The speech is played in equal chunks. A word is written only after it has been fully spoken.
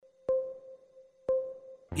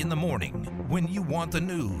In the morning, when you want the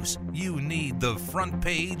news, you need the front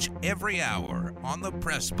page every hour on the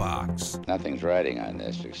Press Box. Nothing's riding on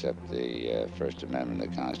this except the First Amendment of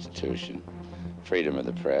the Constitution, freedom of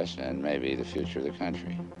the press, and maybe the future of the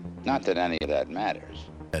country. Not that any of that matters.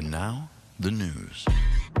 And now, the news.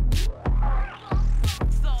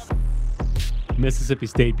 Mississippi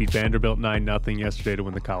State beat Vanderbilt 9-0 yesterday to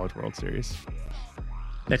win the College World Series.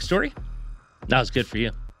 Next story? That was good for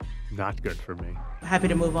you. Not good for me. Happy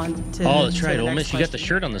to move on to. Oh, that's right. the Ole next Miss, you got the question.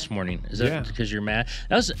 shirt on this morning. Is that because you're mad?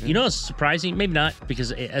 That was, you know, it's surprising. Maybe not because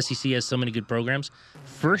SEC has so many good programs.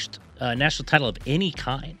 First national title of any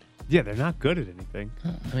kind. Yeah, they're not good at anything.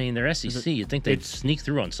 I mean, they're SEC. You'd think they'd sneak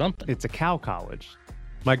through on something. It's a cow college.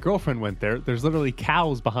 My girlfriend went there. There's literally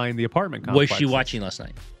cows behind the apartment complex. Was she watching last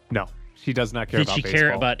night? No, she does not care Did about she baseball.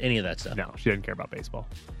 care about any of that stuff? No, she didn't care about baseball.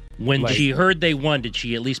 When she heard they won, did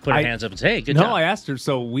she at least put her hands up and say, "Hey, good job"? job"? No, I asked her.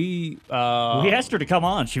 So we asked her to come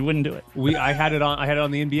on. She wouldn't do it. I had it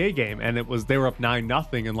on the NBA game, and they were up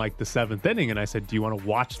 9-0 in like the 7th inning, and I said, "Do you want to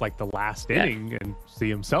watch like the last inning and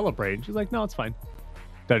see him celebrate?" And she's like, "No, it's fine."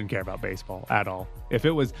 Doesn't care about baseball at all. If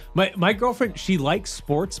it was my girlfriend, she likes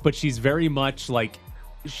sports, but she's very much like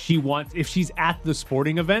if she's at the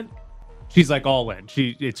sporting event, she's like all in.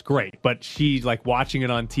 It's great, but she like watching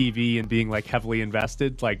it on TV and being like heavily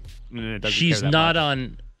invested. Like doesn't She's care that not much.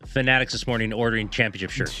 on Fanatics this morning ordering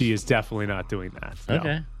championship shirts. She is definitely not doing that. No.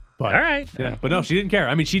 Okay. But, all right. Yeah, but no, she didn't care.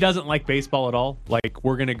 I mean, she doesn't like baseball at all. Like,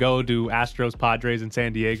 we're going to go do Astros Padres in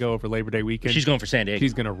San Diego over Labor Day weekend. She's going for San Diego.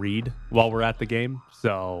 She's going to read while we're at the game.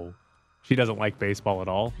 So she doesn't like baseball at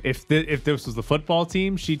all. If this was the football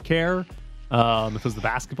team, she'd care. If it was the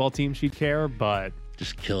basketball team, she'd care. But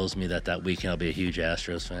just kills me that weekend I'll be a huge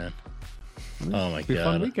Astros fan. Oh, my it'll be God. a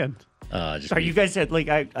fun weekend. Are you guys like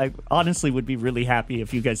I honestly would be really happy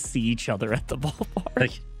if you guys see each other at the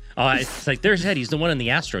ballpark. It's like there's Ed. He's the one in the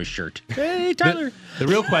Astros shirt. Hey, Tyler. The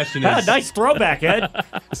real question is nice throwback, Ed.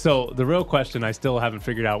 So the real question, I still haven't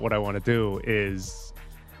figured out what I want to do, is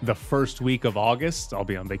the first week of August, I'll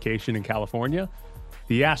be on vacation in California.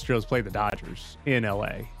 The Astros play the Dodgers in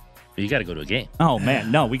LA. You got to go to a game. Oh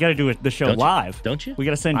man, no, we got to do the show live, don't you? We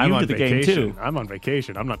got to send I'm you on to the vacation. game too. I'm on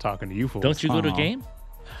vacation. I'm not talking to you fools. Don't you go to a game?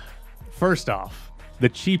 First off, the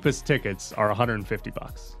cheapest tickets are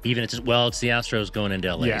 $150. Even it's the Astros going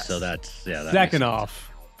into LA, Yes. so that's Second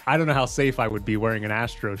off, I don't know how safe I would be wearing an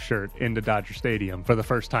Astros shirt into Dodger Stadium for the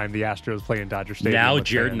first time the Astros play in Dodger Stadium. Now, with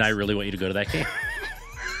Jared fans. and I really want you to go to that game.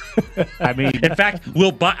 I mean, in fact,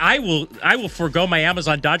 I will forego my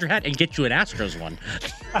Amazon Dodger hat and get you an Astros one.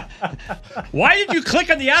 Why did you click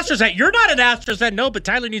on the Astros hat? You're not an Astros fan, no, but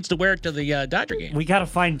Tyler needs to wear it to the Dodger game. we gotta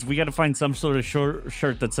find some sort of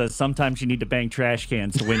shirt that says sometimes you need to bang trash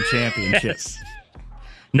cans to win championships. Yes.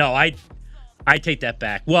 No, I take that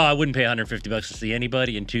back. Well, I wouldn't pay $150 to see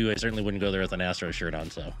anybody, and two, I certainly wouldn't go there with an Astros shirt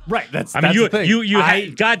on. So right, that's you the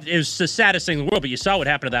thing. God, it was the saddest thing in the world. But you saw what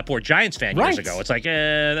happened to that poor Giants fan years ago. It's like,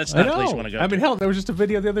 that's not a place you want to go. I mean, hell, there was just a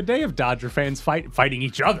video the other day of Dodger fans fighting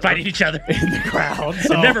each other in the crowd.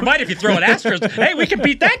 So. And never mind if you throw an Astros. Hey, we can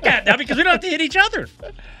beat that guy now because we don't have to hit each other.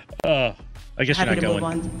 I guess Happy you're not to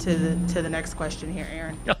going. move on to the next question here,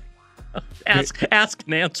 Aaron. Ask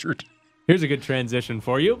and answered. Here's a good transition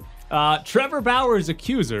for you. Trevor Bauer's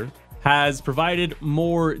accuser has provided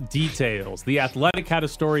more details. The Athletic had a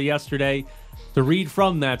story yesterday. To read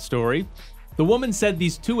from that story, the woman said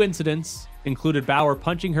these two incidents included Bauer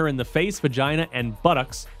punching her in the face, vagina, and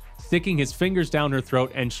buttocks, sticking his fingers down her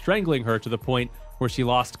throat, and strangling her to the point where she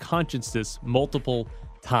lost consciousness multiple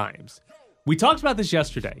times. We talked about this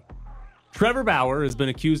yesterday. Trevor Bauer has been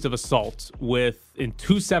accused of assault in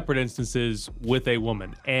two separate instances with a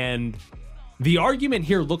woman. And the argument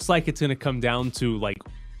here looks like it's going to come down to like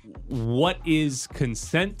what is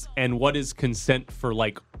consent and what is consent for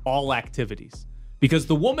like all activities. Because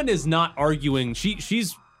the woman is not arguing.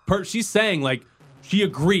 She's saying like she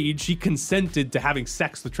agreed, she consented to having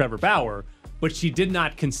sex with Trevor Bauer, but she did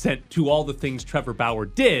not consent to all the things Trevor Bauer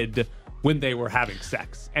did when they were having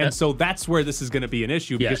sex. And so that's where this is going to be an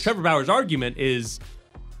issue because Trevor Bauer's argument is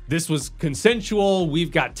this was consensual.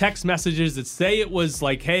 We've got text messages that say it was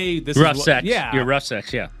like, hey, this rough is sex. Yeah. You're rough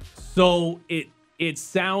sex, yeah. So it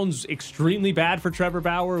sounds extremely bad for Trevor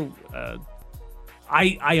Bauer.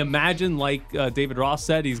 I imagine, like David Ross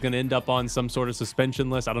said, he's going to end up on some sort of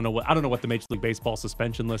suspension list. I don't know what the Major League Baseball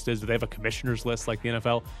suspension list is. Do they have a commissioner's list like the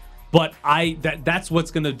NFL? But that's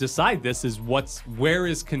what's going to decide this is where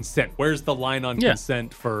is consent? Where's the line on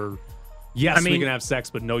consent for, yes, we can have sex,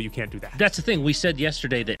 but no, you can't do that. That's the thing. We said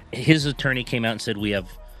yesterday that his attorney came out and said we have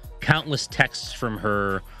countless texts from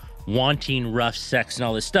her wanting rough sex and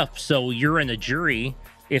all this stuff. So you're in the jury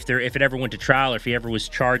if it ever went to trial or if he ever was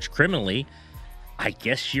charged criminally, I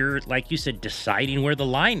guess you're, like you said, deciding where the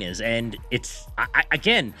line is. And it's,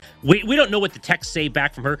 again, we don't know what the texts say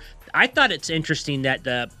back from her. I thought it's interesting that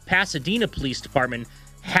the Pasadena Police Department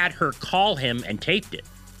had her call him and taped it.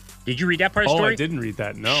 Did you read that part of the story? I didn't read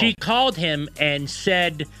that, no. She called him and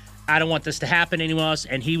said, I don't want this to happen to anyone else.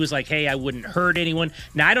 And he was like, hey, I wouldn't hurt anyone.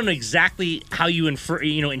 Now, I don't know exactly how you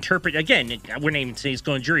interpret. Again, we're not even saying it's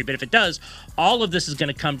going to jury, but if it does, all of this is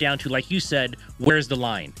going to come down to, like you said, where's the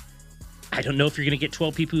line? I don't know if you're going to get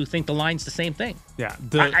 12 people who think the line's the same thing. Yeah.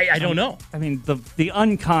 I don't know. I mean, the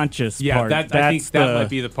unconscious part. I think that might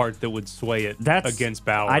be the part that would sway it against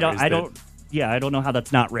Bauer. I don't know how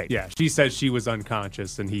that's not rape. Yeah, she said she was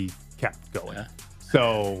unconscious and he kept going. Yeah.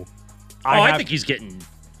 So, I think he's getting.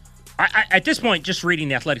 At this point, just reading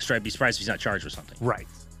the Athletic story, I'd be surprised if he's not charged with something. Right.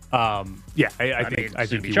 I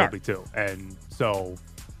think he will be too. And so,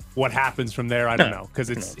 what happens from there, I don't know, because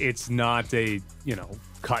it's not a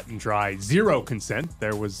cut and dry zero consent.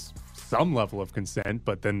 There was some level of consent,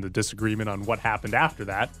 but then the disagreement on what happened after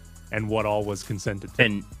that and what all was consented to.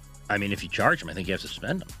 And I mean, if you charge him, I think you have to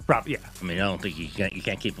suspend him. Probably, yeah. I mean, I don't think you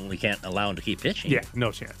can't allow him to keep pitching. Yeah,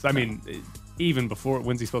 no chance. I mean, even before,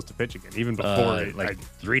 when's he supposed to pitch again? Even before,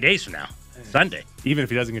 3 days from now, Sunday. Even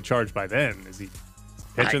if he doesn't get charged by then, is he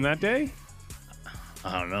pitching that day?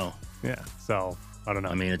 I don't know. Yeah, so I don't know.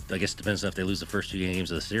 I mean, I guess it depends on if they lose the first 2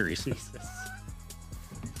 games of the series.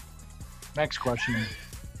 Next question.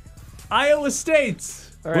 Iowa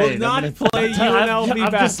State will not play UNLV I'm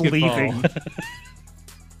just basketball. leaving.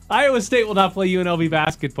 Iowa State will not play UNLV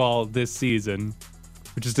basketball this season,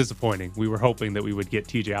 which is disappointing. We were hoping that we would get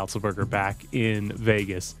TJ Otzelberger back in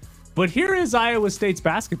Vegas. But here is Iowa State's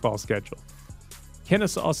basketball schedule.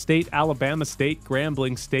 Kennesaw State, Alabama State,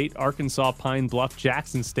 Grambling State, Arkansas, Pine Bluff,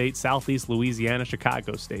 Jackson State, Southeast Louisiana,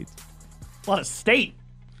 Chicago State. A lot of state.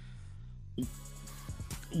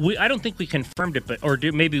 I don't think we confirmed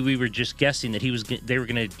it, maybe we were just guessing that they were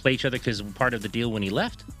going to play each other because part of the deal when he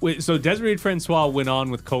left. So Desiree Francois went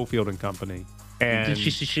on with Cofield and Company, and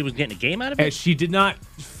she was getting a game out of it. And she did not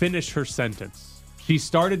finish her sentence. She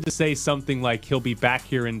started to say something like he'll be back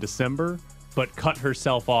here in December, but cut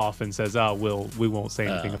herself off and says, we won't say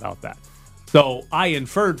anything about that. So I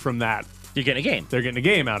inferred from that you're getting a game. They're getting a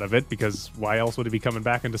game out of it because why else would he be coming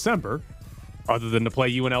back in December other than to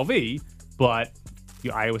play UNLV? But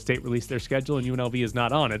Iowa State released their schedule and UNLV is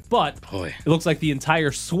not on it. But it looks like the entire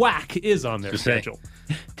SWAC is on their schedule.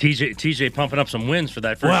 TJ pumping up some wins for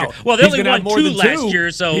that first year. Well, they only won 2 last year,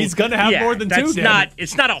 so he's going to have more than 2.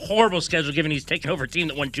 It's not a horrible schedule given he's taken over a team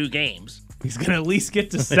that won 2 games. He's going to at least get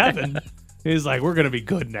to 7. He's like, we're going to be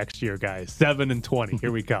good next year, guys. 7-20.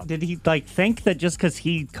 Here we come. Did he think that just because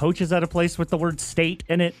he coaches at a place with the word state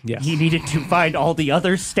in it, yes, he needed to find all the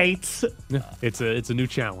other states? Yeah, it's a new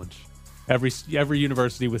challenge. Every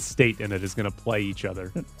university with state in it is going to play each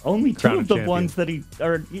other. Only 2 of the ones that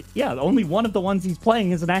only one of the ones he's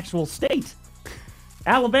playing is an actual state.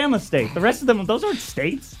 Alabama State. The rest of them, those aren't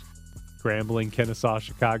states. Grambling, Kennesaw,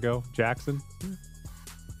 Chicago, Jackson.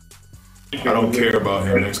 I don't care about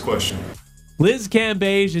him. Next question. Liz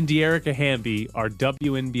Cambage and De'Arica Hamby are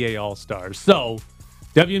WNBA All-Stars. So,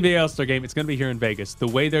 WNBA All-Star Game, it's going to be here in Vegas. The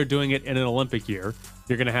way they're doing it in an Olympic year,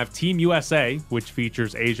 you're going to have Team USA, which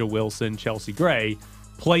features Asia Wilson, Chelsea Gray,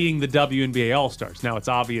 playing the WNBA All-Stars. Now, it's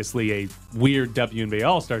obviously a weird WNBA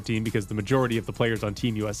All-Star team because the majority of the players on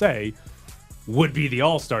Team USA would be the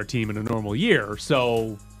All-Star team in a normal year.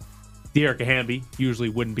 So, De'Arica Hamby usually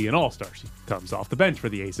wouldn't be an All-Star. She comes off the bench for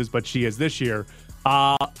the Aces, but she is this year.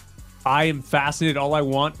 I am fascinated. All I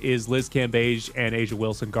want is Liz Cambage and Asia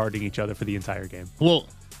Wilson guarding each other for the entire game. Well,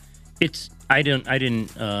 I forget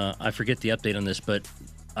the update on this, but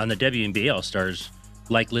on the WNBA All-Stars,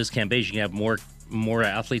 like Liz Cambage, you can have more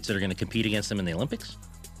athletes that are going to compete against them in the Olympics.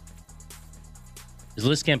 Is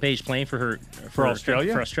Liz Cambage playing for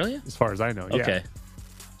Australia? For Australia? As far as I know, yeah. Okay.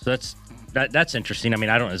 So that's interesting. I mean,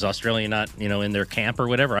 is Australia not in their camp or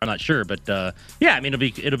whatever? I'm not sure, but yeah, I mean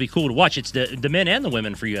it'll be cool to watch. It's the men and the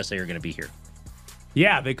women for USA are going to be here.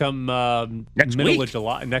 Yeah, they come middle of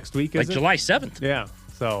July next week. Is it? July 7th? Yeah.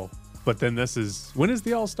 So, but then when is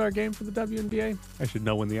the All-Star game for the WNBA? I should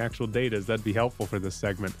know when the actual date is. That'd be helpful for this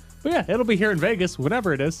segment. But yeah, it'll be here in Vegas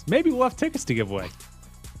whenever it is. Maybe we'll have tickets to give away.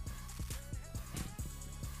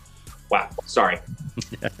 Wow. Sorry.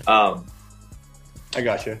 I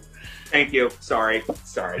got you. Thank you. Sorry.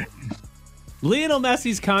 Lionel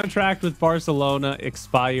Messi's contract with Barcelona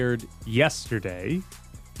expired yesterday.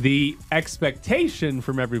 The expectation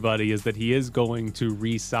from everybody is that he is going to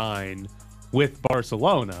re-sign with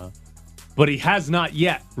Barcelona, but he has not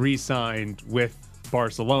yet re-signed with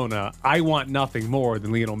Barcelona. I want nothing more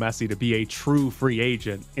than Lionel Messi to be a true free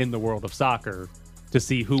agent in the world of soccer to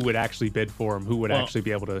see who would actually bid for him, who would actually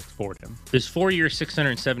be able to afford him. This 4-year,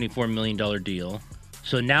 $674 million deal.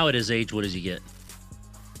 So now at his age, what does he get?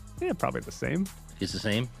 Yeah, probably the same. He's the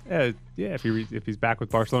same? Yeah, if he's back with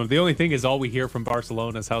Barcelona. The only thing is all we hear from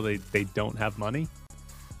Barcelona is how they don't have money.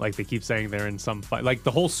 Like they keep saying they're in some fight. Like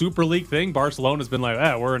the whole Super League thing, Barcelona's been like,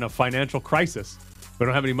 we're in a financial crisis. We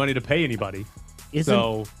don't have any money to pay anybody. Isn't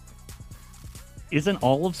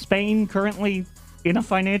all of Spain currently in a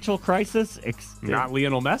financial crisis? Not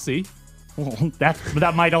Lionel Messi. Well,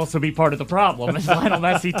 that might also be part of the problem. Is Lionel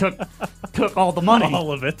Messi took all the money,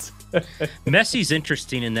 all of it. Messi's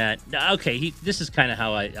interesting in that. Okay, this is kind of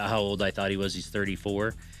how old I thought he was. He's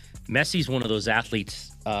 34. Messi's one of those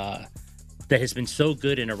athletes that has been so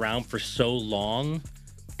good and around for so long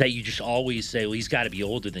that you just always say, well, he's got to be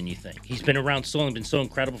older than you think. He's been around so long, been so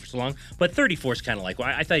incredible for so long. But 34 is kind of like, well,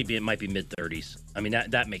 I thought it might be mid-30s. I mean,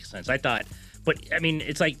 that makes sense. I thought, but I mean,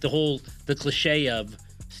 it's like the cliche of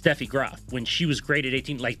Steffi Graf. When she was great at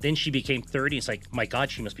 18, like then she became 30. It's like, my God,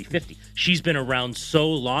 she must be 50. She's been around so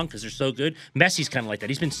long because they're so good. Messi's kind of like that.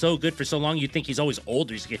 He's been so good for so long, you'd think he's always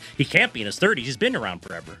older. He can't be in his 30s. He's been around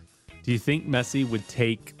forever. Do you think Messi would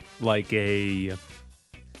take like a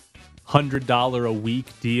 $100 a week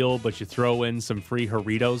deal, but you throw in some free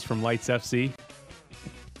Doritos from Lights FC?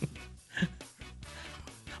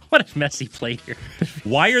 What if Messi played here?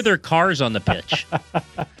 Why are there cars on the pitch?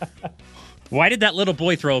 Why did that little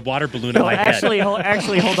boy throw a water balloon at my head? Actually,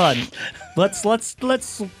 hold on.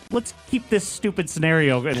 Let's keep this stupid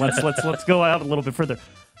scenario and let's go out a little bit further.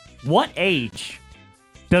 What age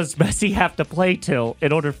does Messi have to play till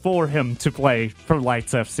in order for him to play for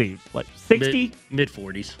Lights FC? Like 60?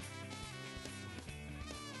 Mid-40s.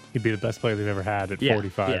 He'd be the best player they've ever had at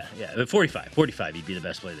 45. Yeah. At 45, he'd be the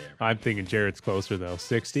best player there. I'm thinking Jared's closer though.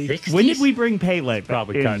 60. 60s? When did we bring Pele?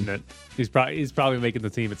 Probably cutting it. He's probably making the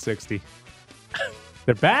team at 60.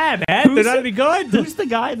 They're bad, man. They're not any good. Who's the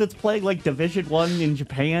guy that's playing like Division 1 in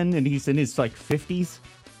Japan and he's in his like 50s?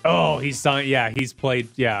 Oh, he's signed. Yeah, he's played.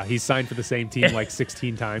 Yeah, he's signed for the same team like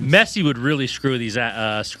 16 times. Messi would really screw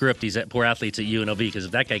up these poor athletes at UNLV because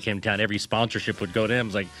if that guy came down, every sponsorship would go to him.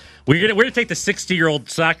 It's like we're gonna take the 60-year-old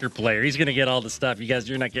soccer player. He's gonna get all the stuff. You guys,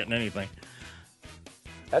 you're not getting anything.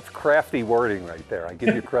 That's crafty wording right there. I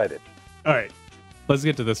give you credit. All right. Let's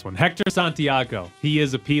get to this one. Hector Santiago. He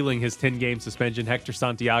is appealing his 10-game suspension. Hector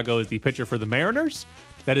Santiago is the pitcher for the Mariners.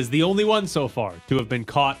 That is the only one so far to have been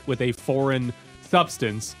caught with a foreign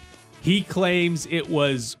substance. He claims it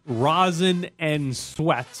was rosin and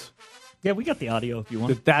sweat. Yeah, we got the audio if you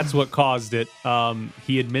want. That's what caused it.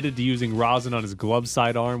 He admitted to using rosin on his glove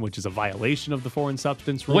sidearm, which is a violation of the foreign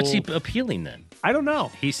substance rule. What's he appealing then? I don't know.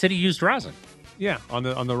 He said he used rosin. Yeah, on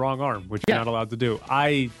the wrong arm, which you're not allowed to do.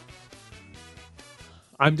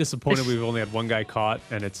 I'm disappointed we've only had one guy caught,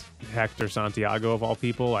 and it's Hector Santiago of all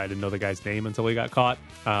people. I didn't know the guy's name until he got caught.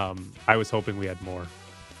 I was hoping we had more.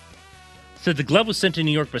 So the glove was sent to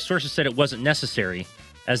New York, but sources said it wasn't necessary,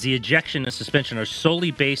 as the ejection and suspension are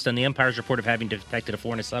solely based on the umpire's report of having detected a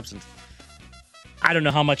foreign substance. I don't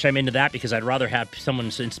know how much I'm into that because I'd rather have someone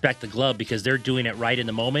inspect the glove because they're doing it right in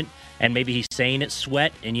the moment, and maybe he's saying it's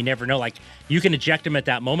sweat, and you never know. Like, you can eject him at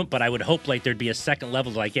that moment, but I would hope like there'd be a second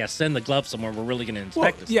level, like, send the glove somewhere. We're really going to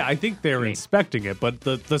inspect this. Yeah, I think they're inspecting it, but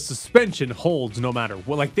the suspension holds no matter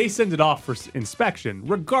what. Like, they send it off for inspection,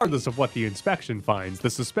 regardless of what the inspection finds.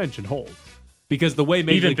 The suspension holds. Because the way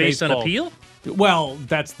Major League based Baseball, on appeal? Well,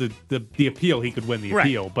 that's the appeal. He could win the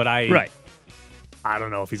appeal, but I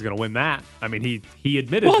don't know if he's going to win that. I mean, he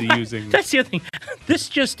admitted to using... That's the other thing. This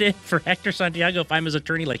just in for Hector Santiago, if I'm his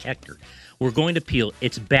attorney like Hector. We're going to appeal.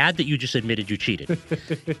 It's bad that you just admitted you cheated.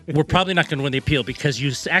 We're probably not going to win the appeal because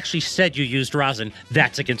you actually said you used rosin.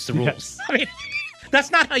 That's against the rules. Yes. I mean, that's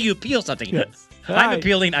not how you appeal something. Yes. I'm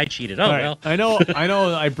appealing. I cheated. Oh, right. well. I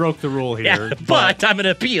know I broke the rule here. Yeah, but I'm going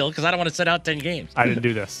to appeal because I don't want to sit out 10 games. I didn't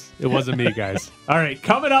do this. It wasn't me, guys. All right,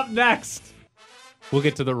 coming up next, we'll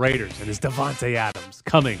get to the Raiders, and it's Davante Adams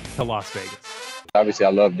coming to Las Vegas. Obviously, I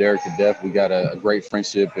love Derek to death. We got a great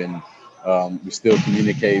friendship, and we still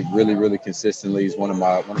communicate really, really consistently. He's one of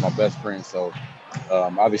my best friends. So,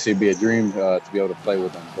 obviously, it'd be a dream to be able to play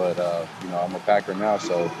with him. But I'm a Packer now,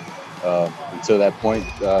 so until that point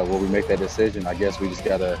where we make that decision, I guess we just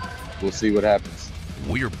we'll see what happens.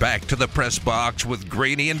 We're back to the press box with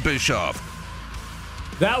Grady and Bischoff.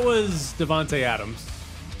 That was Davante Adams.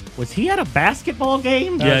 Was he at a basketball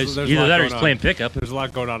game? Yeah, either that or he's playing pickup. There's a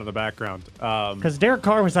lot going on in the background. Because Derek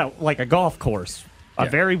Carr was at like a golf course, a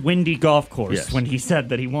very windy golf course when he said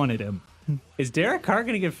that he wanted him. Is Derek Carr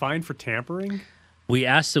going to get fined for tampering? We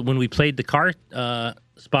asked that when we played the car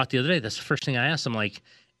spot the other day. That's the first thing I asked. I'm like,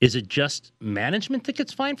 is it just management that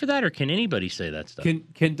gets fined for that, or can anybody say that stuff?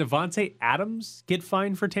 Can Davante Adams get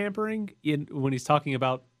fined for tampering when he's talking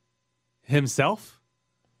about himself?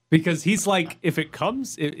 Because he's like, if it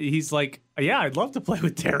comes, he's like, yeah, I'd love to play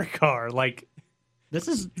with Derek Carr. Like, this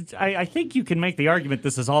is, I think you can make the argument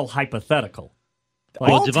this is all hypothetical.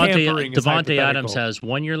 Well, Davante Adams has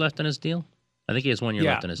 1 year left on his deal. I think he has 1 year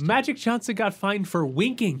left on his deal. Magic Johnson got fined for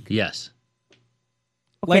winking. Yes.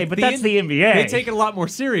 Okay, but that's the NBA. They take it a lot more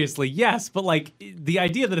seriously, yes, but like the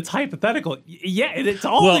idea that it's hypothetical, yeah, it's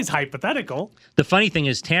always hypothetical. The funny thing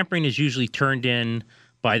is tampering is usually turned in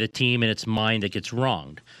by the team in its mind that gets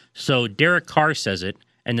wronged. So Derek Carr says it,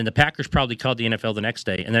 and then the Packers probably called the NFL the next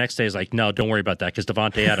day, and the next day is like, no, don't worry about that, because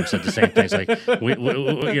Davante Adams said the same thing. It's like,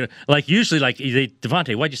 like usually, like,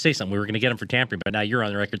 Davante, why'd you say something? We were going to get him for tampering, but now you're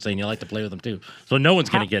on the record saying you like to play with him too. So no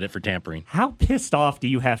one's going to get it for tampering. How pissed off do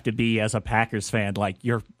you have to be as a Packers fan? Like,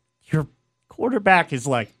 your quarterback is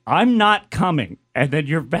like, I'm not coming, and then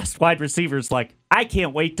your best wide receiver is like, I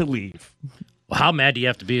can't wait to leave. Well, how mad do you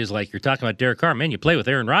have to be? Is like, you're talking about Derek Carr, man, you play with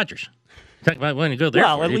Aaron Rodgers. Talk about when you go there.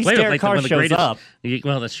 Well, at least Derek Carr shows up.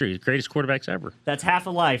 Well, that's true. The greatest quarterbacks ever. That's half a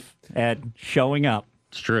life, Ed, showing up.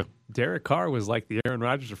 It's true. Derek Carr was like the Aaron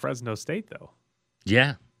Rodgers of Fresno State, though.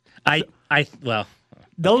 Yeah. Well.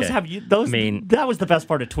 Those okay. have you. Those. I mean, that was the best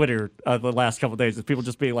part of Twitter the last couple of days. Is people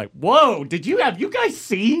just being like, "Whoa, have you guys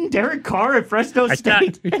seen Derek Carr at Fresno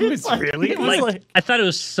State?" I thought it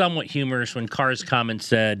was somewhat humorous when Carr's comment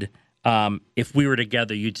said, if we were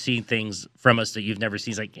together, you'd see things from us that you've never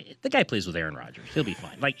seen. It's like, the guy plays with Aaron Rodgers. He'll be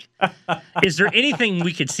fine. Like, is there anything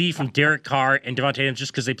we could see from Derek Carr and Davante Adams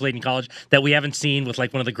just because they played in college that we haven't seen with,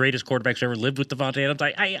 like, one of the greatest quarterbacks who ever lived with Davante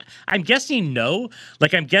Adams? I'm guessing no.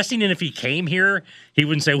 Like, I'm guessing if he came here, he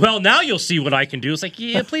wouldn't say, well, now you'll see what I can do. It's like,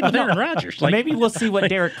 yeah, I played with Aaron Rodgers. Like, maybe we'll see what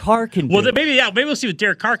Derek Carr can do. Well, maybe we'll see what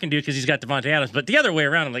Derek Carr can do because he's got Davante Adams. But the other way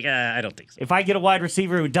around, I'm like, I don't think so. If I get a wide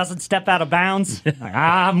receiver who doesn't step out of bounds,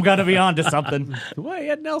 I'm going to be on to something. Well, he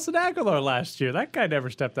had Nelson Aguilar last year. That guy never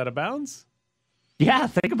stepped out of bounds. Yeah,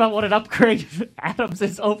 think about what an upgrade Adams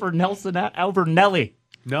is over Nelly.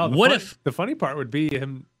 No, the funny part would be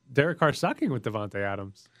Derek Carr sucking with Davante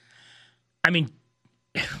Adams. I mean,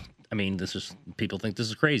 people think this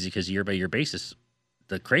is crazy because year by year basis,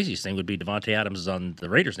 the craziest thing would be Davante Adams is on the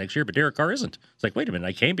Raiders next year, but Derek Carr isn't. It's like, wait a minute,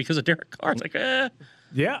 I came because of Derek Carr. It's like,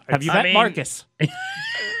 yeah. Have you met Marcus?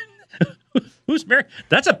 Who's married?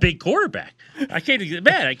 That's a big quarterback. I came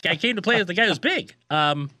to play with the guy who's big.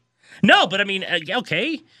 No, but I mean,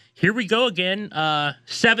 okay, here we go again.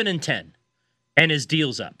 7-10, and his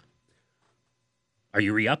deal's up. Are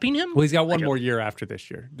you re-upping him? Well, he's got one more year after this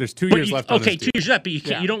year. There's 2 years left on his deal. 2 years left, but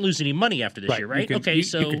you don't lose any money after this year, right? You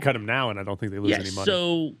can cut him now, and I don't think they lose any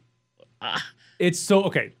money. So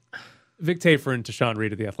okay. Vic Tafur and Tashawn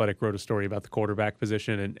Reed of The Athletic wrote a story about the quarterback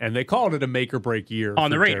position, and they called it a make-or-break year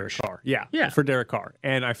on the Derek Raiders. Carr. Yeah, for Derek Carr.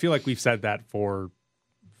 And I feel like we've said that for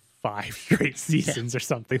 5 straight seasons or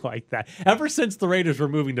something like that. Ever since the Raiders were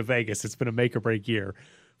moving to Vegas, it's been a make-or-break year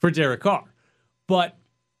for Derek Carr. But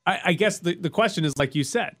I guess the question is, like you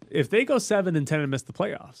said, if they go 7-10 and miss the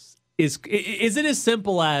playoffs, is it as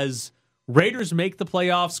simple as Raiders make the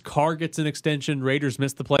playoffs, Carr gets an extension, Raiders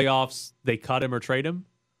miss the playoffs, they cut him or trade him?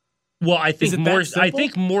 Well, I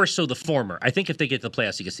think more so the former. I think if they get to the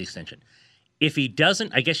playoffs, he gets the extension. If he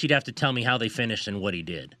doesn't, I guess you'd have to tell me how they finished and what he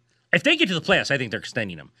did. If they get to the playoffs, I think they're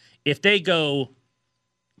extending him. If they go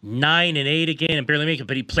 9-8 again and barely make it,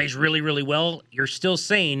 but he plays really, really well, you're still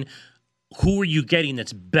saying, who are you getting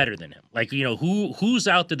that's better than him? Like, who's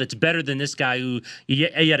out there that's better than this guy who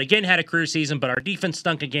yet again had a career season, but our defense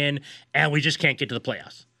stunk again, and we just can't get to the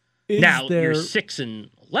playoffs. You're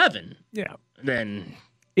 6-11. Yeah. Then.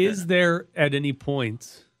 Is there at any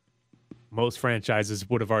point, most franchises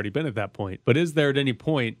would have already been at that point, but is there at any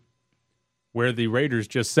point where the Raiders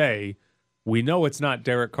just say, we know it's not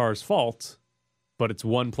Derek Carr's fault, but it's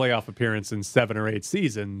one playoff appearance in 7 or 8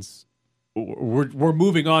 seasons. We're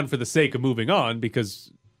moving on for the sake of moving on because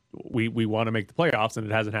we want to make the playoffs, and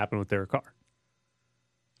it hasn't happened with Derek Carr.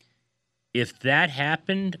 If that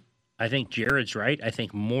happened, I think Jared's right. I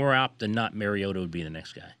think more apt than not, Mariota would be the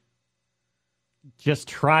next guy. Just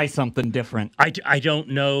try something different. I don't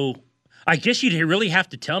know. I guess you'd really have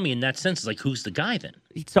to tell me in that sense, like, who's the guy then?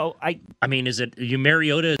 So I mean, is it you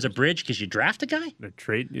Mariota as a bridge because you draft a guy? You're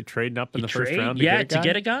trading up in the first round to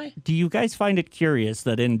get a guy? Do you guys find it curious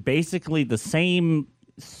that in basically the same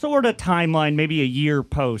sort of timeline, maybe a year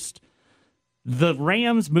post, the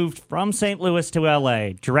Rams moved from St. Louis to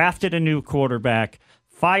L.A., drafted a new quarterback,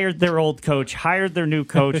 fired their old coach, hired their new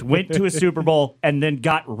coach, went to a Super Bowl, and then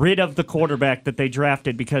got rid of the quarterback that they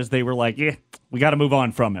drafted because they were like, yeah, we got to move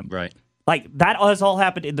on from him. Right. Like, that has all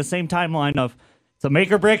happened in the same timeline of it's a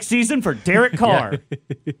make-or-break season for Derek Carr.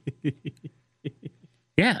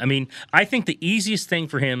 Yeah, I mean, I think the easiest thing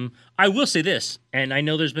for him, I will say this, and I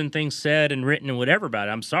know there's been things said and written and whatever about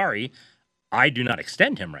it. I'm sorry. I do not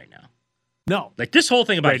extend him right now. No. Like this whole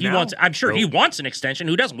thing about Right now? wants, I'm sure he Nope. wants an extension.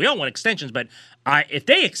 Who doesn't? We all want extensions, but if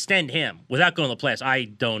they extend him without going to the playoffs, I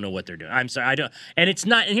don't know what they're doing. I'm sorry. I don't. And it's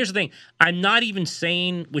not, and here's the thing. I'm not even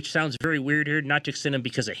saying, which sounds very weird here, not to extend him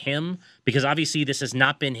because of him, because obviously this has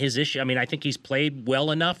not been his issue. I mean, I think he's played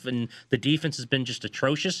well enough and the defense has been just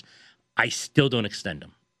atrocious. I still don't extend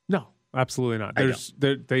him. No, absolutely not. I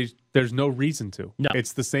There's no reason to. No.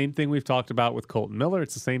 It's the same thing we've talked about with Colton Miller.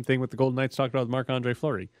 It's the same thing with the Golden Knights talked about with Marc-Andre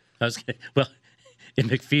Fleury. And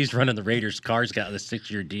McPhee's running the Raiders. Carr's got a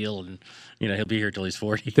 6-year deal, and he'll be here till he's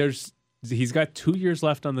 40. He's got 2 years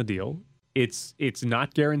left on the deal. It's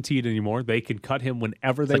not guaranteed anymore. They can cut him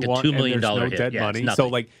whenever they like a want. $2 million and there's no hit. dead Yeah, it's money. nothing. So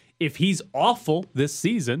like if he's awful this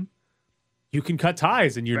season, you can cut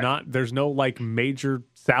ties and you're not. There's no like major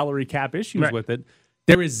salary cap issues with it.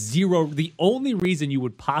 There is zero. The only reason you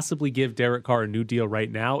would possibly give Derek Carr a new deal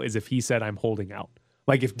right now is if he said, "I'm holding out."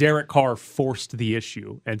 Like if Derek Carr forced the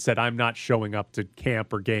issue and said, "I'm not showing up to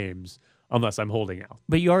camp or games unless I'm holding out."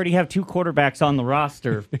 But you already have 2 quarterbacks on the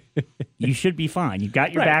roster. You should be fine. You've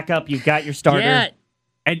got your backup. You've got your starter. Yeah.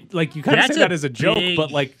 And like you kind of say that as a joke,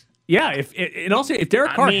 but like, yeah, if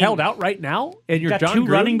Derek Carr held out right now and you're got John 2 Gruden,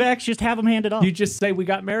 running backs, just have them handed off. you just say we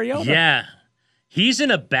got Mariota. Yeah. He's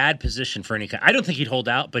in a bad position for any kind. I don't think he'd hold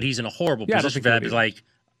out, but he's in a horrible Yeah, I don't position think for he that. would Because, like,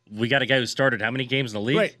 we got a guy who started how many games in the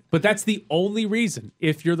league? Right. But that's the only reason,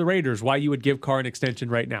 if you're the Raiders, why you would give Carr an extension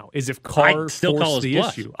right now is if Carr I'd still call forced his the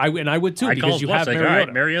bluff. issue. I would too, I'd call because his you bluff, have like, Mariota. all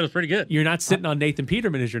right, Mariota's pretty good. You're not sitting on Nathan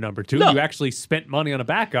Peterman as your number 2. No. You actually spent money on a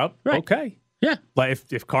backup. Right. Okay. Yeah. But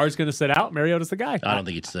if Carr's going to sit out, Mariota's the guy. I don't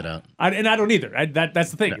think he'd sit out. And I don't either.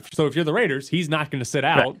 That's the thing. No. So if you're the Raiders, he's not going to sit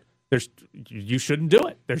out. Right. You shouldn't do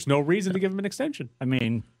it. There's no reason to give him an extension. I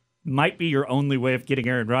mean, might be your only way of getting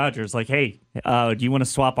Aaron Rodgers. Like, hey, do you want to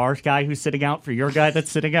swap our guy who's sitting out for your guy that's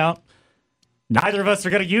sitting out? Neither of us are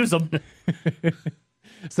going to use him.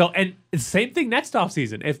 So, and same thing next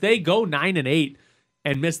offseason. If they go 9-8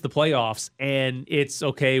 and miss the playoffs and it's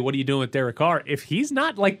okay, what are you doing with Derek Carr? If he's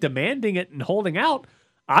not like demanding it and holding out,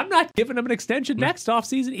 I'm not giving him an extension next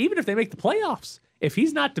offseason, even if they make the playoffs. If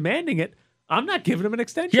he's not demanding it, I'm not giving him an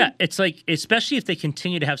extension. Yeah, it's like, especially if they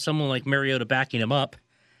continue to have someone like Mariota backing him up,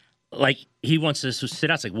 like he wants to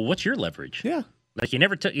sit out. It's like, well, what's your leverage? Yeah. Like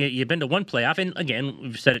you've been to one playoff, and again,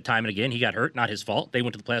 we've said it time and again, he got hurt, not his fault. They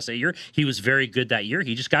went to the playoffs that year. He was very good that year.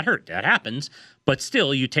 He just got hurt. That happens. But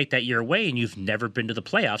still, you take that year away, and you've never been to the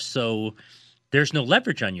playoffs, so there's no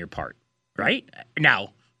leverage on your part, right?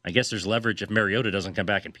 Now, I guess there's leverage if Mariota doesn't come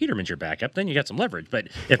back and Peterman's your backup, then you got some leverage. But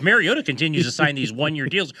if Mariota continues to sign these one-year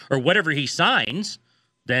deals or whatever he signs,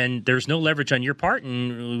 then there's no leverage on your part,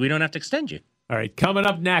 and we don't have to extend you. All right, coming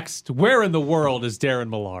up next, where in the world is Darren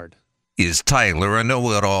Millard? Is Tyler a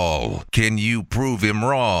know-it-all? Can you prove him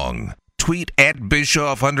wrong? Tweet at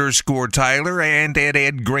Bischoff_Tyler and at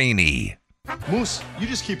Ed Graney. Moose, you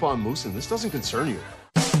just keep on moosing. This doesn't concern you.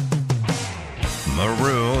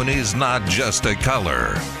 Maroon is not just a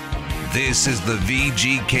color. This is the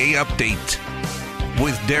VGK Update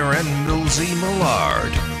with Darren Millsy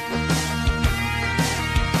Millard.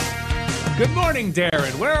 Good morning,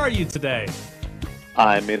 Darren. Where are you today?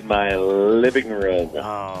 I'm in my living room.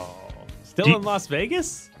 Oh. Still in Las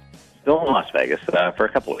Vegas? Still in Las Vegas for a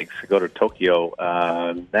couple of weeks. I go to Tokyo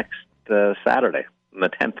next Saturday, on the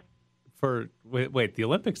 10th. Wait, the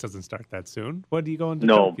Olympics doesn't start that soon. What are you going to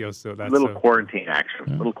No, Tokyo? So that's little quarantine action.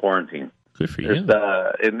 Yeah. Little quarantine. Good for you.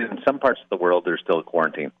 In some parts of the world, there's still a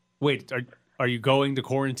quarantine. Wait, are you going to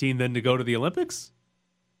quarantine then to go to the Olympics?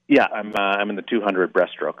 Yeah, I'm in the 200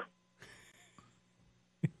 breaststroke.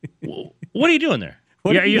 What are you doing there?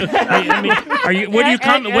 What are you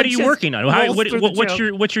working on?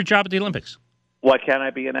 What's your job at the Olympics? Why can't I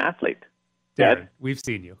be an athlete? Darren, we've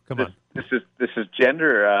seen you. Come on. This is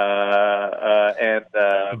gender and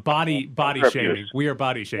body shaming. abuse. We are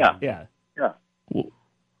body shaming. Yeah. Well,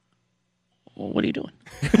 what are you doing?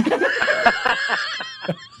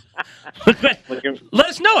 Let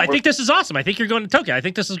us know. I think this is awesome. I think you're going to Tokyo. I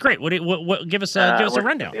think this is great. What give us a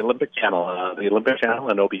rundown. The Olympic Channel,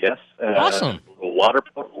 and OBS. Awesome. Water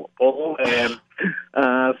polo and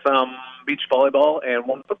some beach volleyball and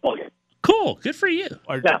one football game. Cool. Good for you.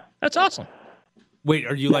 That's awesome. Wait,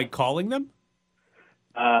 are you like calling them?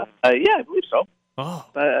 Yeah, I believe so. Oh,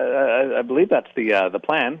 I believe that's the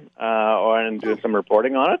plan, and doing some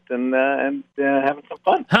reporting on it and having some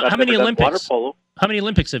fun. How many Olympics? Water polo. How many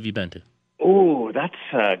Olympics have you been to? Oh, that's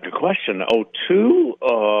a good question. 02,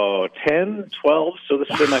 10, 12, so this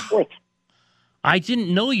is my fourth. I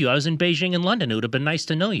didn't know you. I was in Beijing and London. It would have been nice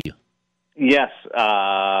to know you. Yes,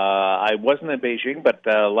 I wasn't in Beijing, but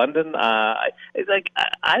London. I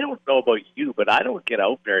don't know about you, but I don't get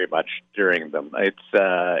out very much during them. It's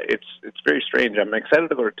very strange. I'm excited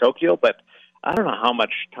to go to Tokyo, but I don't know how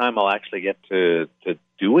much time I'll actually get to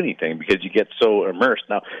do anything because you get so immersed.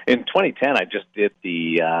 Now, in 2010, I just did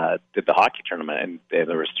the hockey tournament, and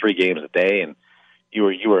there was 3 games a day, and you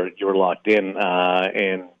were locked in.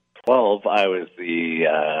 In 12, I was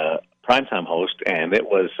the primetime host, and it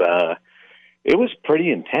was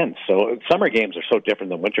pretty intense. So summer games are so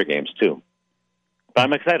different than winter games too. But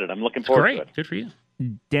I'm excited. I'm looking forward to it. Good for you,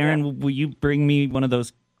 Darren. Will you bring me one of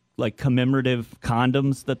those like commemorative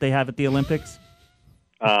condoms that they have at the Olympics?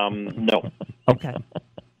 No. Okay.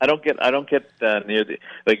 I don't get near the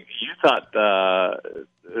you thought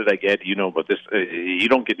Ed, you know about this. You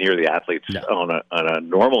don't get near the athletes on a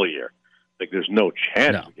normal year. Like there's no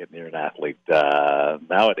chance to get near an athlete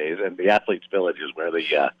nowadays, and the athletes' village is where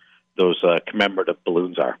those commemorative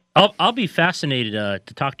balloons are. I'll be fascinated to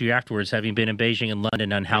talk to you afterwards, having been in Beijing and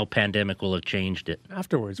London, on how pandemic will have changed it.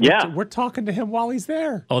 Afterwards, yeah, we're talking to him while he's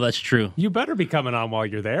there. Oh, that's true. You better be coming on while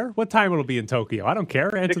you're there. What time it'll be in Tokyo? I don't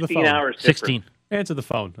care. Answer the phone. 16 hours. 16. Answer the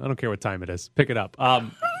phone. I don't care what time it is. Pick it up.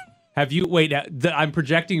 Have you I'm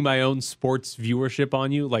projecting my own sports viewership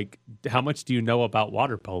on you. Like, how much do you know about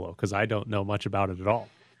water polo? Because I don't know much about it at all.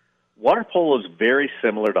 Water polo is very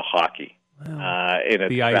similar to hockey in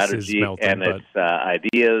its strategy and its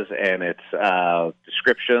ideas and its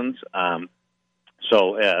descriptions.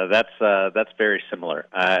 So that's very similar.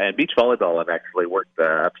 And beach volleyball, I've actually worked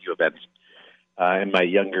a few events in my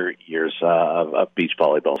younger years of beach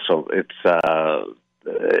volleyball. So it's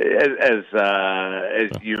as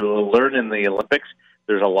you learn in the Olympics,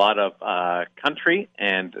 there's a lot of country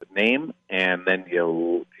and name, and then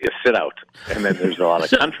you sit out. And then there's a lot of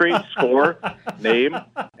country, score, name,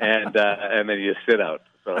 and then you sit out.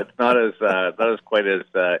 So it's not as quite as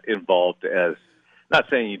involved as. Not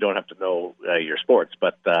saying you don't have to know your sports,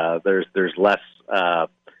 but there's less.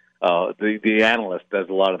 The analyst does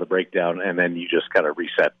a lot of the breakdown, and then you just kind of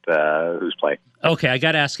reset who's playing. Okay, I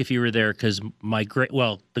got to ask if you were there because the Great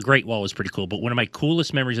Wall was pretty cool, but one of my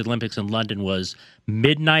coolest memories of the Olympics in London was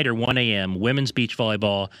midnight or 1 a.m. women's beach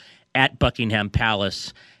volleyball at Buckingham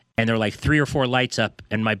Palace, and there were like 3 or 4 lights up,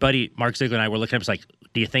 and my buddy Mark Ziegler and I were looking up, it's like,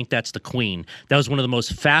 do you think that's the Queen? That was one of the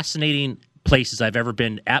most fascinating places I've ever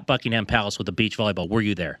been at Buckingham Palace with a beach volleyball. Were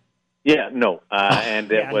you there? Yeah, no.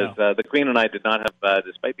 And it was the Queen and I did not have,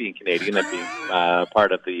 despite being Canadian and being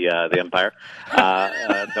part of the Empire,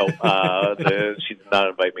 she did not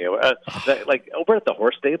invite me over. Like over at the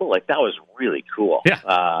horse stable, like that was really cool. Yeah,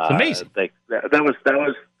 it's amazing. Like that was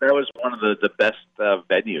one of the best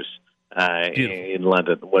venues in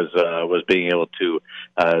London was being able to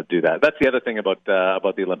do that. That's the other thing about the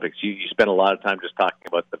Olympics. You spend a lot of time just talking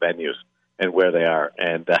about the venues and where they are,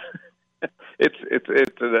 and it's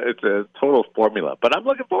a total formula. But I'm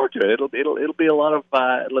looking forward to it. It'll be a lot of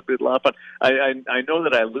fun. I know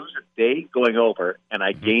that I lose a day going over, and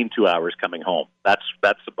I gain 2 hours coming home. That's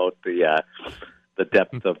about the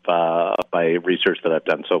depth of my research that I've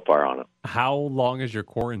done so far on it. How long is your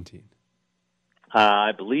quarantine?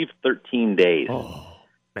 I believe 13 days. Oh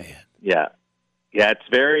man. Yeah. It's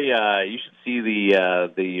very. You should see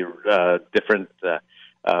the different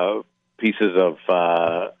pieces of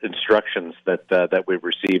instructions that we've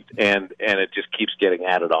received, and it just keeps getting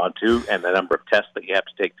added onto, and the number of tests that you have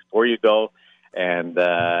to take before you go, and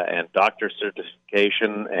doctor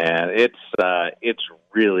certification, and it's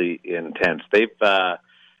really intense. The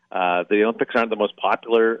Olympics aren't the most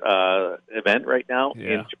popular event right now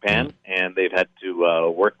in Japan, and they've had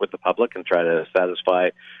to work with the public and try to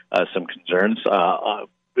satisfy some concerns,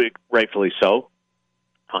 rightfully so.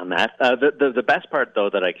 On that, the best part though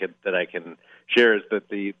that I can share is that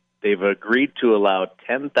they've agreed to allow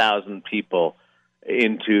 10,000 people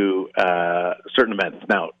into certain events.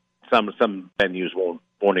 Now, some venues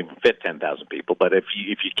won't even fit 10,000 people, but if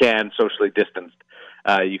you can socially distanced,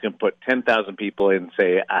 you can put 10,000 people in,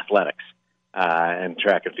 say, athletics and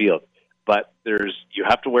track and field. But you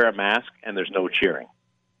have to wear a mask, and there's no cheering.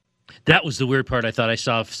 That was the weird part. I thought I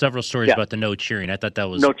saw several stories about the no cheering. I thought that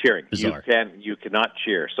was no cheering. Bizarre. You cannot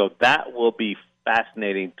cheer. So that will be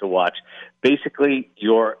fascinating to watch. Basically,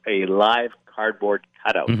 you're a live cardboard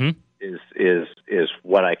cutout. Is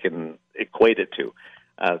what I can equate it to.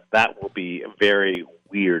 That will be very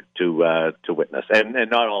weird to witness, and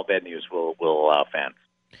not all venues will allow fans.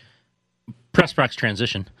 Press box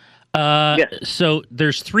transition. So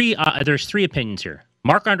there's three opinions here.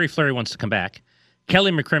 Marc-Andre Fleury wants to come back.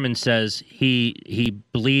 Kelly McCrimmon says he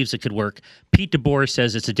believes it could work. Pete DeBoer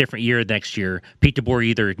says it's a different year next year. Pete DeBoer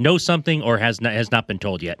either knows something or has not been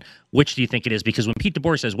told yet. Which do you think it is? Because when Pete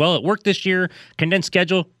DeBoer says, well, it worked this year, condensed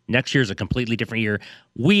schedule, next year's a completely different year,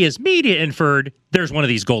 we as media inferred there's one of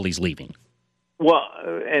these goalies leaving. Well,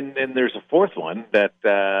 and there's a fourth one that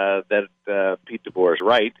Pete DeBoer is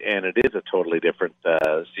right, and it is a totally different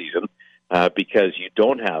season because you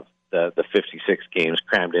don't have the 56 games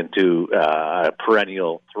crammed into a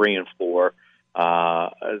perennial 3 and 4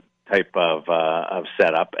 type of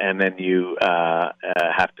setup, and then you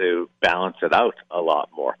have to balance it out a lot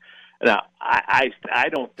more. Now, I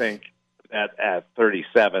don't think that at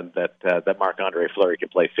 37 that Marc-Andre Fleury can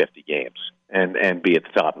play 50 games and be at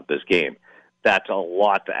the top of this game. That's a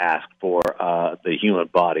lot to ask for the human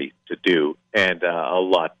body to do, and a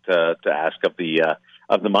lot to ask of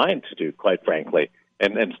the mind to do, quite frankly,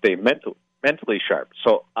 and stay mentally sharp.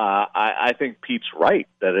 So I think Pete's right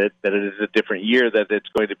that it is a different year, that it's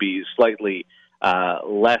going to be slightly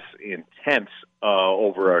less intense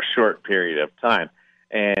over a short period of time,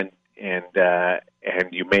 and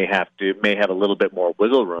you may have a little bit more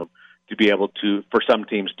wiggle room to be able to, for some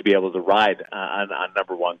teams, to be able to ride on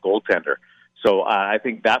number one goaltender. So I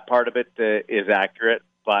think that part of it is accurate,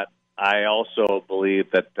 but I also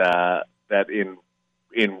believe that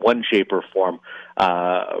in one shape or form,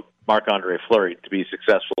 Marc-Andre Fleury, to be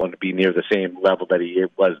successful and to be near the same level that he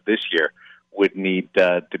was this year, would need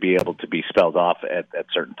to be able to be spelled off at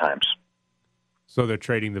certain times. So they're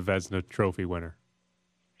trading the Vezina Trophy winner.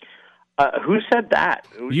 Who said that?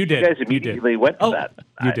 You did. You guys immediately went to that.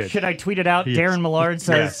 You did. Should I tweet it out? Darren Millard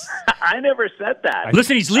says... I never said that.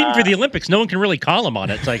 Listen, he's leaving for the Olympics. No one can really call him on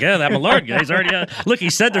it. It's like, yeah, that Millard guy's already... look,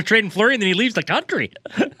 he said they're trading Fleury, and then he leaves the country.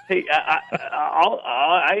 Hey,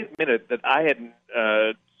 I admitted that I had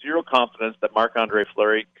zero confidence that Marc-Andre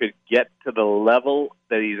Fleury could get to the level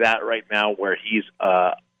that he's at right now, where he's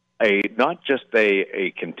not just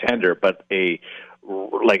a contender, but a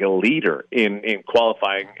leader in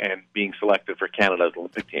qualifying and being selected for Canada's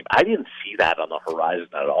Olympic team. I didn't see that on the horizon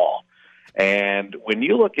at all. And when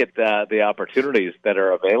you look at the opportunities that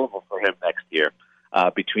are available for him next year,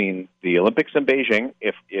 between the Olympics in Beijing,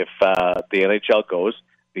 if the NHL goes,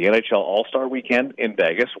 the NHL All-Star Weekend in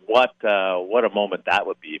Vegas, what a moment that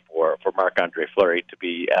would be for Marc-Andre Fleury to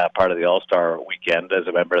be part of the All-Star Weekend as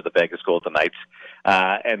a member of the Vegas Golden Knights,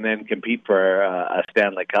 and then compete for a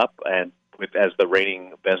Stanley Cup and as the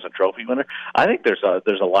reigning Vezina Trophy winner. I think there's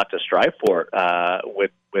a lot to strive for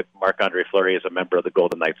with Marc-Andre Fleury as a member of the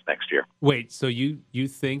Golden Knights next year. Wait, so you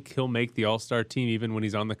think he'll make the All-Star team even when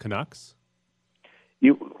he's on the Canucks?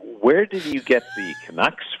 Where did you get the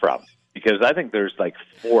Canucks from? Because I think there's like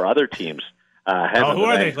 4 other teams. Who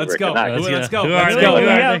are they? Let's go. Let's go. Who are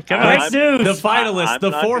they? Come on. The finalists,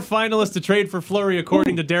 the 4 finalists to trade for Fleury,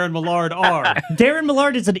 according to Darren Millard, are... Darren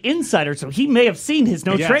Millard is an insider, so he may have seen his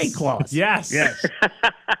no-trade clause. Yes.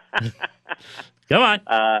 Come on.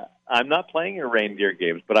 I'm not playing your reindeer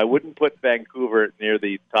games, but I wouldn't put Vancouver near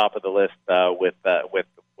the top of the list with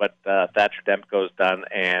what Thatcher Demko's done,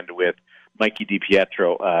 and with Mikey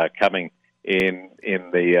DiPietro coming in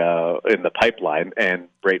the pipeline, and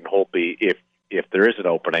Braden Holtby, if there is an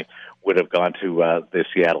opening, would have gone to the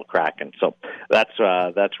Seattle Kraken. So that's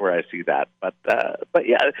where I see that. But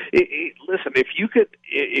yeah, listen,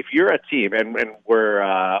 if you're a team, and we're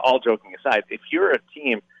all joking aside, if you're a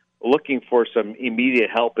team looking for some immediate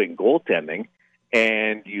help in goaltending,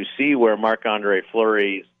 and you see where Marc-Andre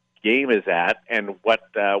Fleury's game is at, and what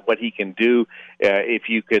he can do if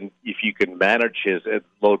you can manage his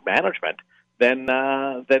load management, then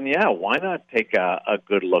yeah, why not take a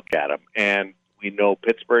good look at him? And we know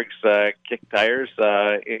Pittsburgh's kicked tires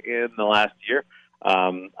in the last year.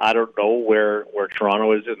 I don't know where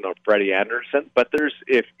Toronto is in the Freddie Anderson, but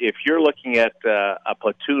if you're looking at a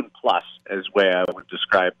platoon plus, as way I would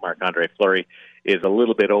describe Marc-Andre Fleury, is a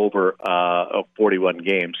little bit over 41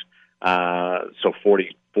 games, so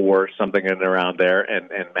 44, something in and around there, and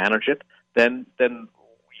manage it, then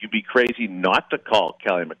you'd be crazy not to call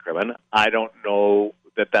Kelly McCrimmon. I don't know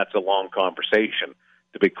that that's a long conversation,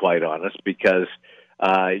 to be quite honest, because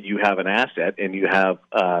you have an asset, and you have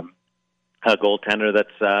a goaltender that's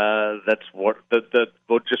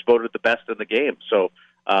just voted the best in the game. So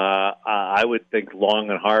I would think long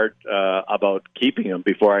and hard about keeping him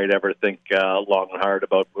before I'd ever think long and hard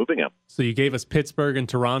about moving him. So you gave us Pittsburgh and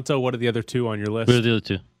Toronto. What are the other 2 on your list? What are the other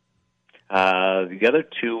 2? The other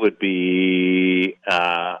two would be,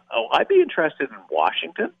 I'd be interested in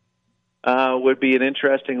Washington. Would be an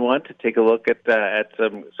interesting one to take a look at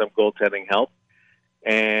some goaltending help.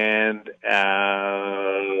 And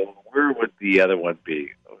where would the other one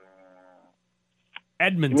be?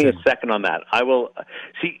 Edmonton. Give me a second on that. I will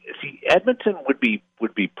see. Edmonton would be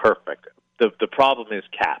perfect. The problem is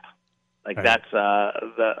cap. Like right. That's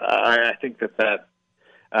I think that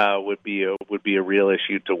would be a real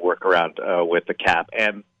issue to work around with the cap.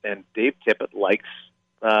 And Dave Tippett likes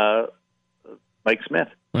Mike Smith.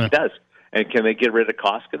 He does. And can they get rid of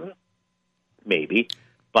Koskinen? Maybe.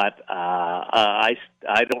 But I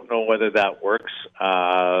don't know whether that works,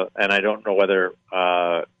 and I don't know whether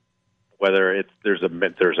there's a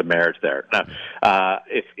marriage there. Now,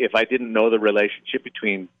 if I didn't know the relationship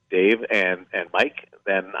between Dave and Mike,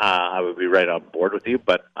 then I would be right on board with you.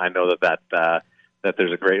 But I know that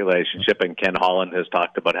there's a great relationship, and Ken Holland has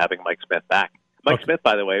talked about having Mike Smith back. Mike Smith,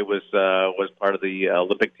 by the way, was part of the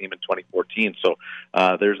Olympic team in 2014. So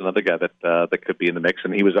there's another guy that could be in the mix,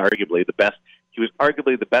 and he was arguably the best. He was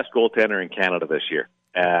arguably the best goaltender in Canada this year.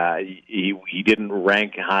 He didn't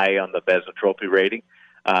rank high on the Vezina Trophy rating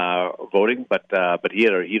voting, but he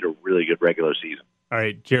had a really good regular season. All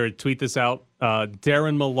right, Jared, tweet this out.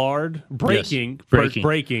 Darren Millard, breaking.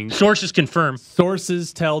 Sources confirm.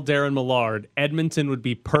 Sources tell Darren Millard Edmonton would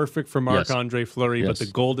be perfect for Marc-Andre Fleury, but the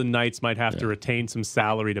Golden Knights might have to retain some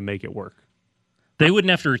salary to make it work. They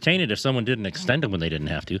wouldn't have to retain it if someone didn't extend them when they didn't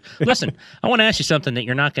have to. Listen, I want to ask you something that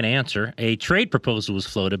you're not going to answer. A trade proposal was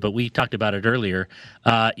floated, but we talked about it earlier.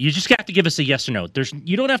 You just have to give us a yes or no.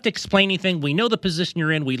 You don't have to explain anything. We know the position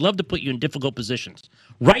you're in. We love to put you in difficult positions.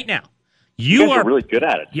 Right now, you are really good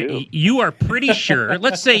at it, too. You are pretty sure,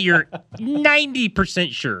 let's say you're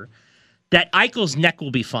 90% sure, that Eichel's neck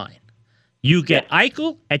will be fine. You get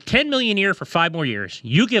Eichel at $10 million a year for 5 more years.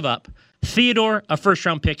 You give up Theodore, a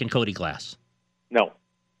first-round pick, and Cody Glass.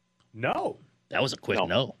 No. That was a quick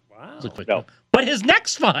no. Wow. That was a quick no. But his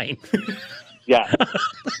neck's fine. Yeah.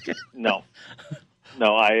 No. I'm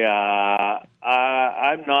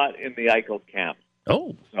not in the Eichel camp.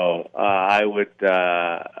 Oh. So I would,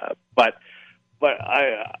 but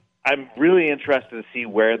I'm really interested to see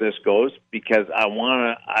where this goes because I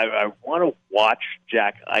want to watch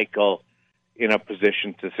Jack Eichel in a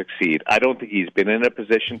position to succeed. I don't think he's been in a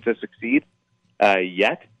position to succeed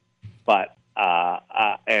yet, but.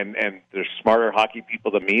 And there's smarter hockey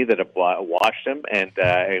people than me that have watched him and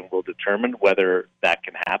will determine whether that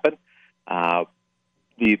can happen. The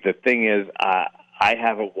thing is, I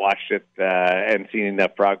haven't watched it and seen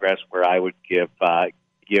enough progress where I would give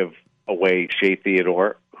away Shea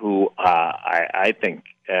Theodore, who I think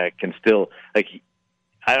can still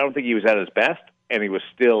I don't think he was at his best, and he was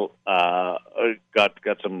still got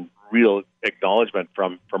some real acknowledgement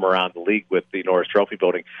from around the league with the Norris Trophy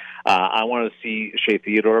voting. I want to see Shea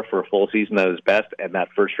Theodore for a full season at his best, and that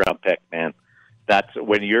first round pick, man. That's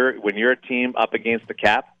when you're a team up against the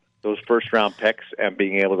cap. Those first round picks and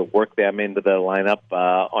being able to work them into the lineup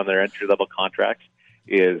on their entry level contracts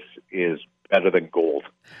is better than gold.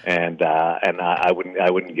 And I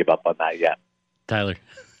wouldn't give up on that yet. Tyler.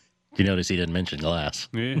 Do you notice he didn't mention Glass?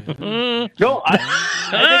 Yeah. No,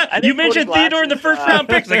 I think you mentioned Cody Theodore in the first round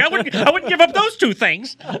picks. Like I wouldn't give up those two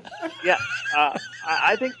things. Yeah,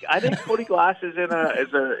 I think Cody Glass is in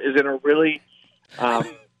a really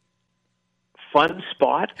fun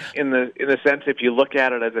spot in the sense if you look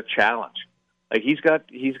at it as a challenge. Like he's got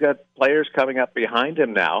players coming up behind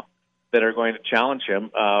him now that are going to challenge him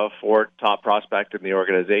for top prospect in the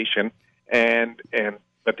organization,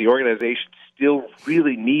 but the organization still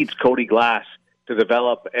really needs Cody Glass to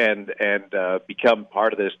develop and become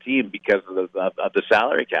part of this team because of the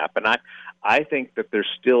salary cap. And I think that there's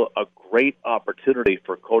still a great opportunity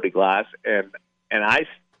for Cody Glass. And I'm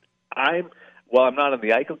not in the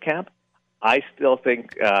Eichel camp. I still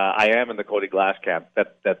think I am in the Cody Glass camp.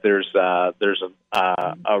 That there's a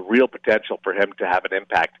real potential for him to have an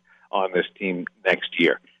impact on this team next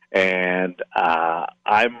year. And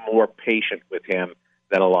I'm more patient with him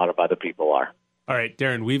than a lot of other people are. All right,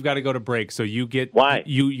 Darren, we've got to go to break. So you get why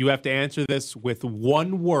you have to answer this with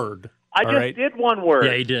one word. I just did one word.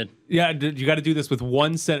 Yeah, he did. Yeah, you got to do this with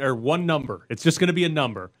one number. It's just going to be a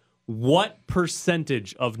number. What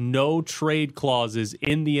percentage of no trade clauses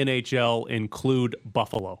in the NHL include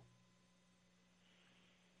Buffalo?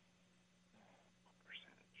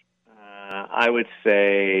 I would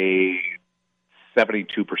say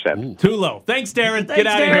 72%. Too low. Thanks, Darren. Get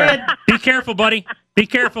out of here. Be careful, buddy. Be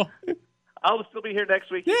careful. I'll still be here next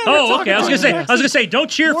week. Yeah, okay. I was gonna say, don't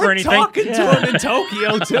cheer for anything. We're talking to him in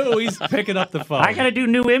Tokyo too. He's picking up the phone. I got to do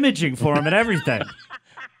new imaging for him and everything.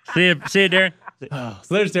 See you, Darren.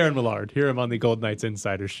 So there's Darren Millard. Hear him on the Gold Knights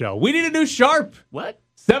Insider Show. We need a new sharp. What?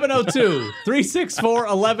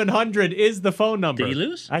 702-364-1100 is the phone number. Did he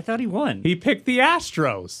lose? I thought he won. He picked the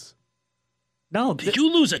Astros. No. Did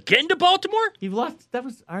you lose again to Baltimore? He lost. That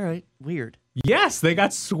was all right. Weird. Yes, they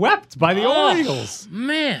got swept by the Orioles.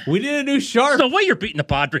 Man. We need a new sharp. No way you're beating the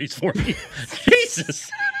Padres for me. Jesus.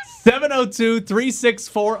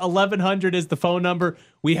 702-364-1100 is the phone number.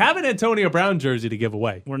 We have an Antonio Brown jersey to give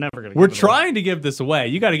away. We're never going to We're trying to give this away.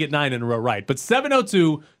 You got to get 9 in a row right. But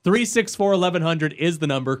 702-364-1100 is the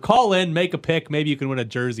number. Call in, make a pick. Maybe you can win a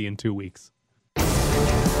jersey in 2 weeks.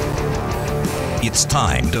 It's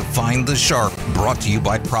time to find the sharp, brought to you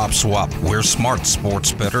by PropSwap, where smart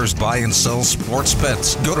sports bettors buy and sell sports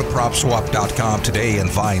bets. Go to PropSwap.com today and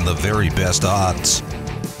find the very best odds.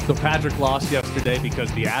 So Patrick lost yesterday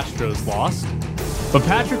because the Astros lost. But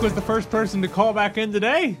Patrick was the first person to call back in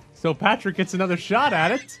today. So Patrick gets another shot at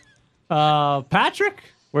it. Patrick,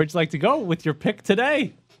 where'd you like to go with your pick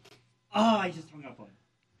today? Oh, I just hung up on it.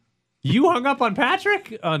 You hung up on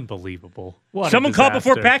Patrick? Unbelievable. What Someone a call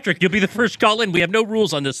before disaster. Patrick. You'll be the first call in. We have no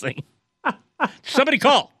rules on this thing. Somebody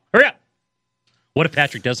call. Hurry up. What if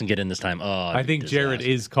Patrick doesn't get in this time? Oh, I think Jared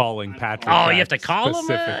is calling Patrick. Oh, back you have to call him? I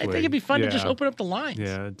specifically. think it'd be fun to just Yeah. open up the lines.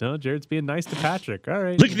 Yeah, no, Jared's being nice to Patrick. All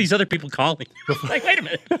right. Look at these other people calling. Like, wait a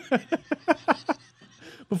minute.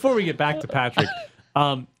 Before we get back to Patrick,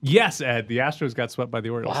 yes, Ed, the Astros got swept by the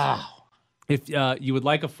Orioles. Wow. If you would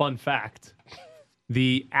like a fun fact,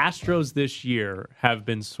 the Astros this year have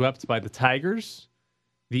been swept by the Tigers,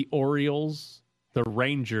 the Orioles, the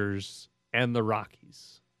Rangers, and the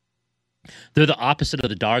Rockies. They're the opposite of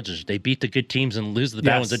the Dodgers. They beat the good teams and lose the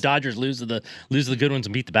bad Yes. ones. The Dodgers lose to the good ones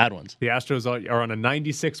and beat the bad ones. The Astros are on a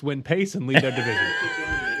 96-win pace and lead their division.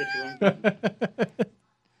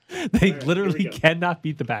 They literally cannot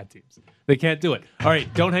beat the bad teams. They can't do it. All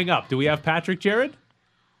right, don't hang up. Do we have Patrick, Jared?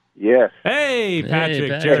 Yes. Hey, Patrick.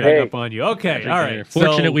 Patrick. Jared Hey. hung up on you. Okay, all right.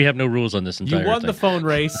 Fortunate So we have no rules on this entire you won thing. the phone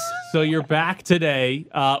race, so you're back today.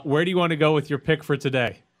 Where do you want to go with your pick for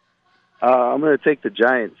today? I'm going to take the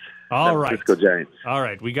Giants. All San right. Francisco Giants. All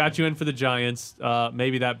right, we got you in for the Giants.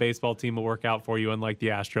 Maybe that baseball team will work out for you, unlike the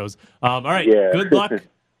Astros. All right, Yeah. good luck.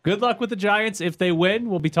 Good luck with the Giants. If they win,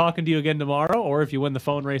 we'll be talking to you again tomorrow. Or if you win the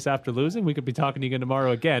phone race after losing, we could be talking to you again tomorrow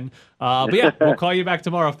again. But yeah, we'll call you back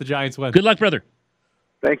tomorrow if the Giants win. Good luck, brother.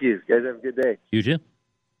 Thank you. Guys, have a good day. You too.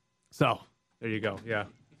 So there you go. Yeah.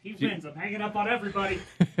 If he wins, I'm hanging up on everybody.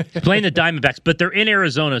 Playing the Diamondbacks, but they're in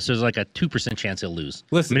Arizona, so there's like a 2% chance he'll lose.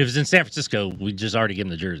 Listen. I mean, if it's in San Francisco, we just already give them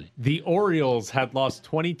the jersey. The Orioles had lost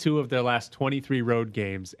 22 of their last 23 road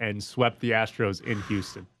games and swept the Astros in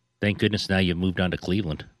Houston. Thank goodness now you've moved on to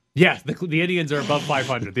Cleveland. Yeah, the Indians are above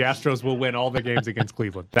 500. The Astros will win all their games against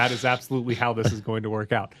Cleveland. That is absolutely how this is going to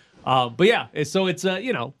work out. But yeah, so it's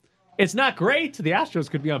it's not great. The Astros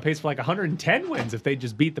could be on pace for like 110 wins if they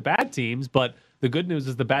just beat the bad teams. But the good news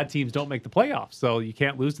is the bad teams don't make the playoffs, so you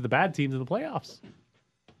can't lose to the bad teams in the playoffs.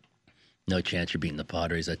 No chance you're beating the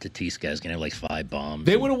Padres. That Tatis guy's going to have like 5 bombs.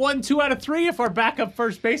 They would have won 2 out of 3 if our backup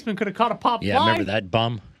first baseman could have caught a pop Yeah, fly. remember that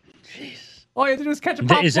bum? All you had to do was catch a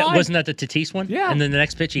pop fly. Wasn't that the Tatis one? Yeah. And then the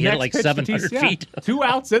next pitch, he hit it like Next pitch, 700 Tatis, feet. 2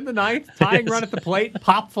 outs in the ninth, tying run at the plate,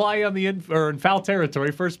 pop fly on the in foul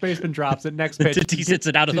territory. First baseman drops it. Next pitch, Tatis hits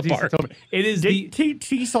it out of the Tatis park. hits home. It is Did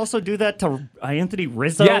Tatis also do that to Anthony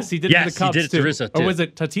Rizzo? yes, he did it to the Cubs he did it to too. Rizzo, Or too. was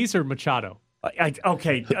it Tatis or Machado?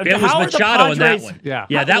 Okay. It was Machado in that one. Yeah.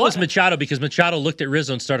 Yeah, that was Machado because Machado looked at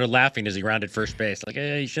Rizzo and started laughing as he rounded first base. Like,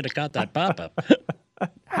 hey, you should have caught that pop-up.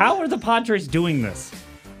 How are the Padres doing this?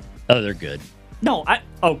 Oh, they're good. No,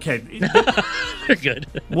 okay. They're good.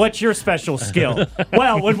 What's your special skill?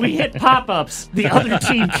 Well, when we hit pop-ups, the other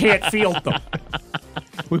team can't field them.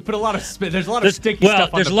 We put a lot of spin. There's a lot of sticky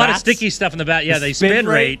stuff on there's the a lot of bats. sticky stuff in the bat. Yeah, they spin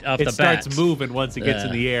rate off it the starts bats. moving once it gets in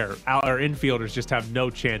Yeah. the air. Our infielders just have no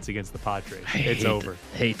chance against the Padres. It's over.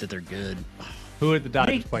 Hate that they're good. Who are the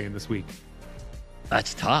Dodgers playing this week?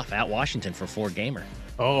 That's tough. At Washington for 4-gamer.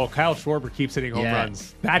 Oh, Kyle Schwarber keeps hitting home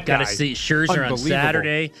runs. That guy. Got to see Scherzer on unbelievable.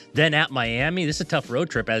 Saturday, then at Miami. This is a tough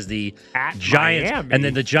road trip as the At Giants, Miami. and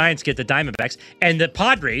then the Giants get the Diamondbacks, and the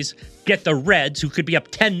Padres get the Reds, who could be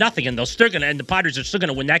up 10-0, and the Padres are still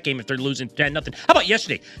gonna win that game if they're losing 10-0. How about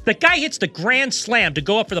yesterday? The guy hits the grand slam to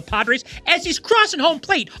go up for the Padres as he's crossing home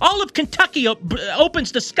plate. All of Kentucky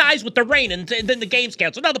opens the skies with the rain, and then the game's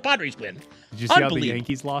canceled. Now the Padres win. Did you see how the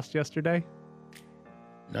Yankees lost yesterday?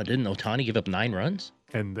 No, didn't Ohtani give up 9 runs?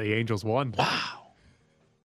 And the Angels won. Wow.